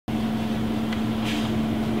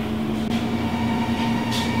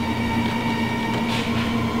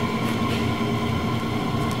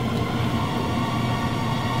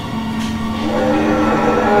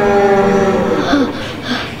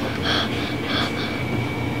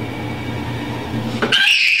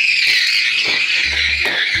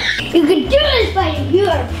You can do this, buddy. You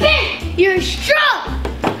are big. You're strong.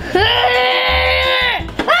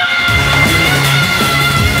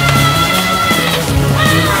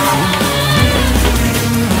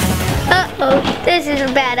 Uh-oh, this is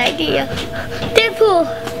a bad idea. Deadpool,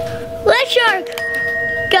 Left Shark,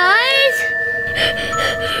 guys.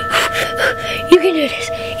 You can do this.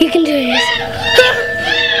 You can do this.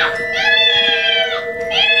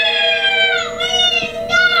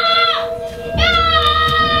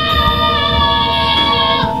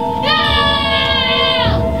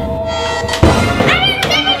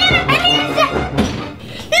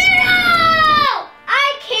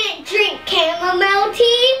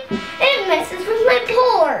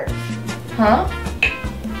 Huh?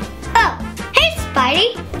 Oh, hey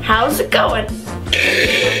Spidey. How's it going?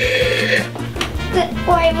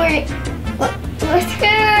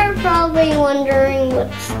 We're probably wondering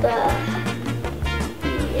what's the...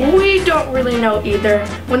 Yeah. We don't really know either.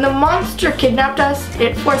 When the monster kidnapped us,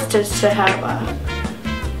 it forced us to have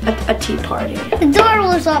a tea party. The door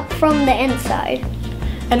was up from the inside.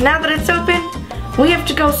 And now that it's open, we have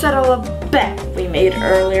to go settle a bet we made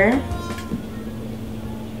earlier.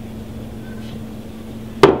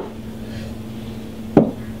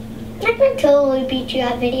 I can totally beat you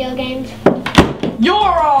at video games. You're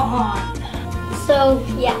on! So,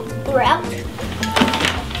 yeah, we're out.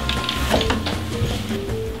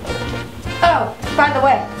 Oh, by the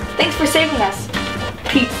way, thanks for saving us.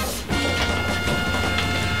 Peace.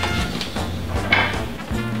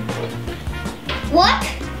 What?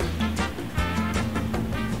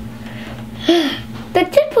 The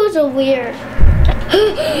tipples are weird.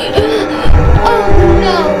 Oh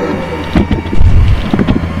no!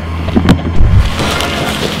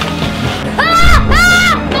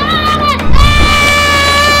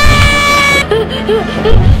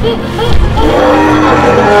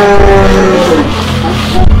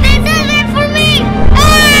 This isn't for me!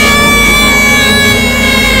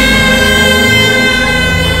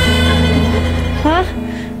 Huh?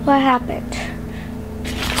 What happened?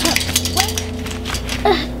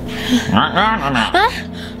 Huh?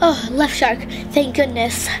 Oh, Left Shark, thank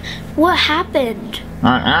goodness. What happened?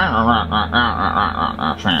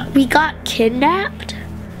 We got kidnapped?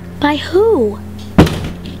 By who?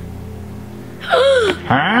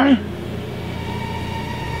 Huh?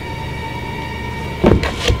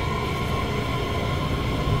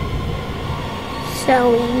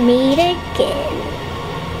 So we meet again.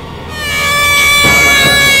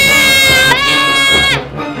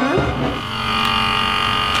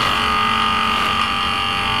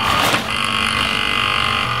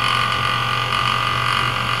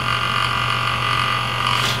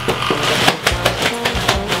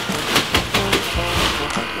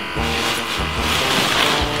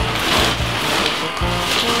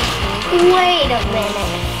 Wait a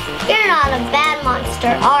minute. You're not a bad monster,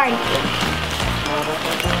 are you?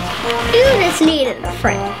 You just needed a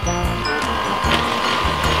friend.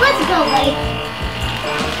 Let's go, buddy.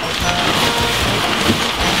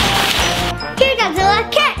 Here,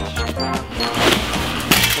 Godzilla, catch!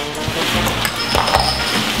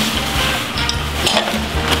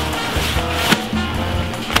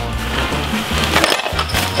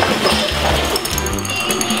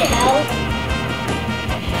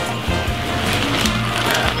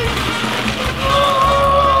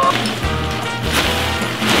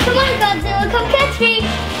 Come on, Godzilla, come catch me!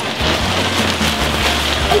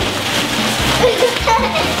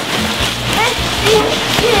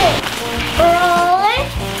 Roll it,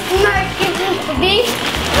 mark it with the beast.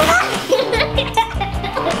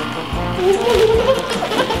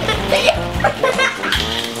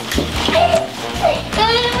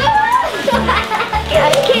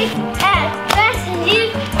 Kick as fast as you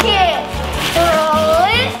can. Roll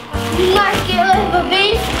it, mark it with a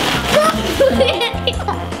beast.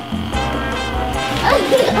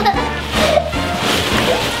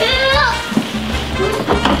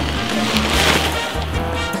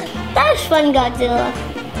 That was fun, Godzilla.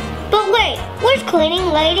 But wait, where's Cleaning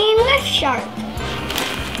Lady and Left Shark?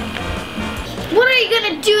 What are you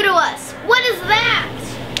gonna do to us? What is that?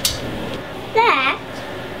 That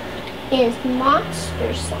is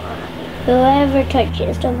monster slime. Whoever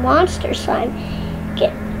touches the monster slime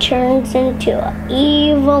turns into an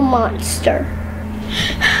evil monster.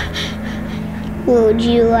 Would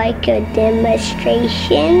you like a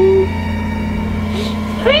demonstration?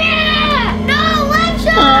 No, Left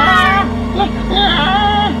Shark!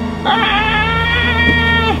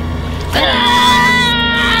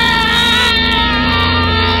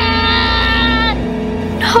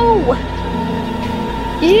 No!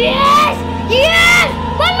 Yes! Yes!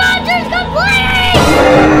 My monster's complete!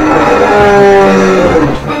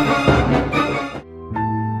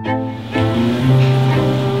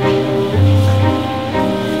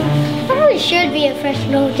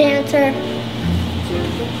 professional dancer.